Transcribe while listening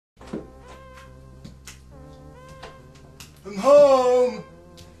I'm home.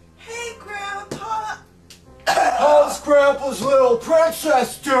 Hey, Grandpa. How's Grandpa's little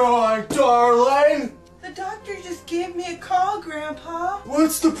princess doing, darling? The doctor just gave me a call, Grandpa.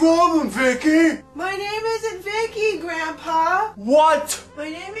 What's the problem, Vicky? My name isn't Vicky, Grandpa. What?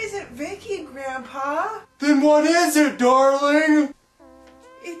 My name isn't Vicky, Grandpa. Then what is it, darling?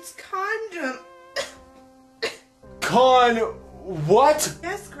 It's Condom. What?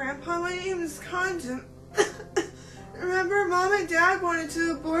 Yes, Grandpa, my name is Condom. Remember, Mom and Dad wanted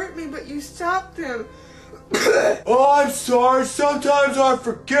to abort me, but you stopped them. Oh, I'm sorry. Sometimes I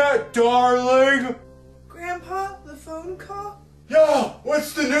forget, darling. Grandpa, the phone call? Yeah,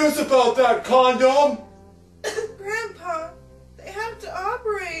 what's the news about that condom? Grandpa, they have to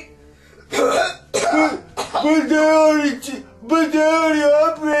operate. But they already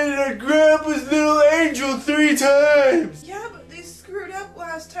operated on Grandpa's little angel 3 times. Yeah, but they screwed up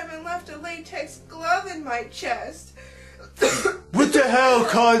last time and left a latex glove in my chest. What the hell,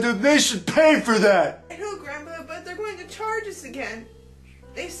 condom? They should pay for that. I know, Grandpa, but they're going to charge us again.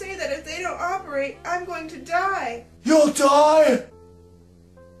 They say that if they don't operate, I'm going to die. You'll die?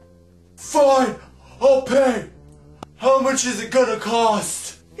 Fine, I'll pay. How much is it gonna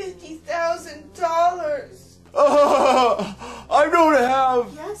cost? $50,000. I don't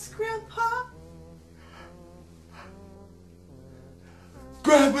have... Yes, Grandpa?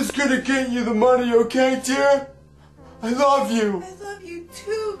 Grandpa's gonna get you the money, okay, dear? I love you. I love you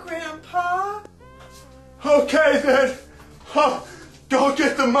too, Grandpa. Okay, then. Go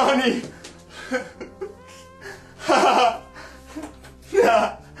get the money.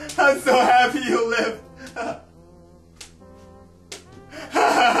 I'm so happy you live.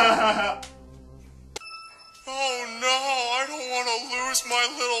 Oh no, I don't want to lose my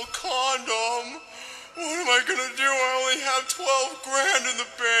little condom. What am I gonna do? I only have 12 grand in the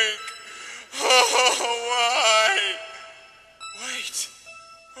bank. Oh, why? Wait.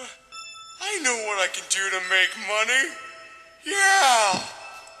 I know what I can do to make money. Yeah!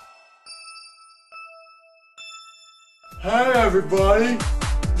 Hey everybody,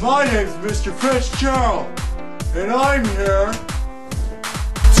 my name's Mr. Fitzgerald, and I'm here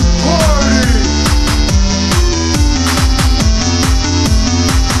to party!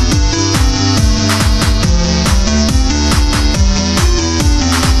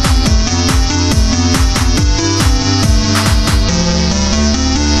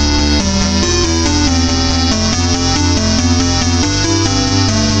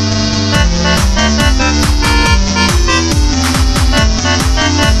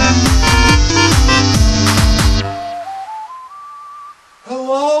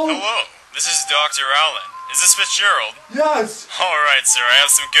 Dr. Allen. Is this Fitzgerald? Yes! Alright, sir, I have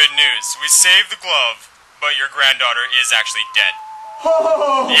some good news. We saved the glove, but your granddaughter is actually dead.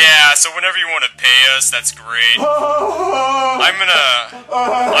 Oh. Yeah, so whenever you want to pay us, that's great. I'm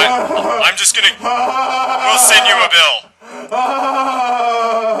just gonna... We'll send you a bill.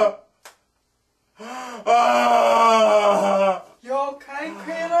 You okay,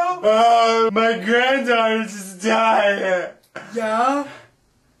 kiddo? My granddaughter just died. Yeah?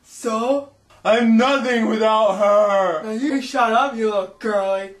 So? I'm nothing without her. Now you shut up, you little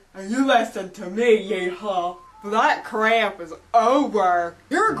girly, and you listen to me, yeehaw. That crap is over.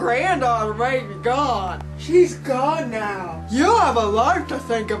 Your granddaughter may be gone. She's gone now. You have a life to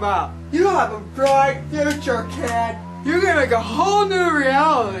think about. You have a bright future, kid. You're gonna make a whole new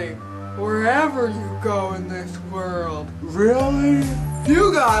reality wherever you go in this world. Really?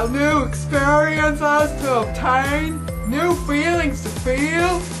 You got new experiences to obtain, new feelings to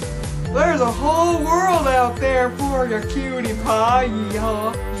feel. There's a whole world out there for you, cutie pie,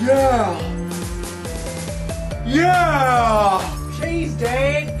 yeehaw. Yeah! Yeah! She's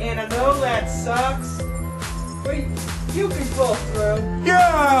dead, and I know that sucks, but you can pull through.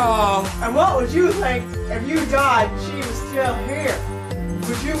 Yeah! And what would you think if you died and she was still here?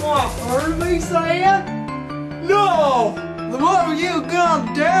 Would you want her to be sad? No! Then what are you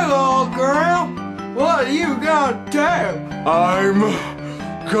gonna do, old girl? What are you gonna do? I'm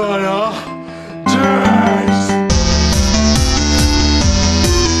gonna dance!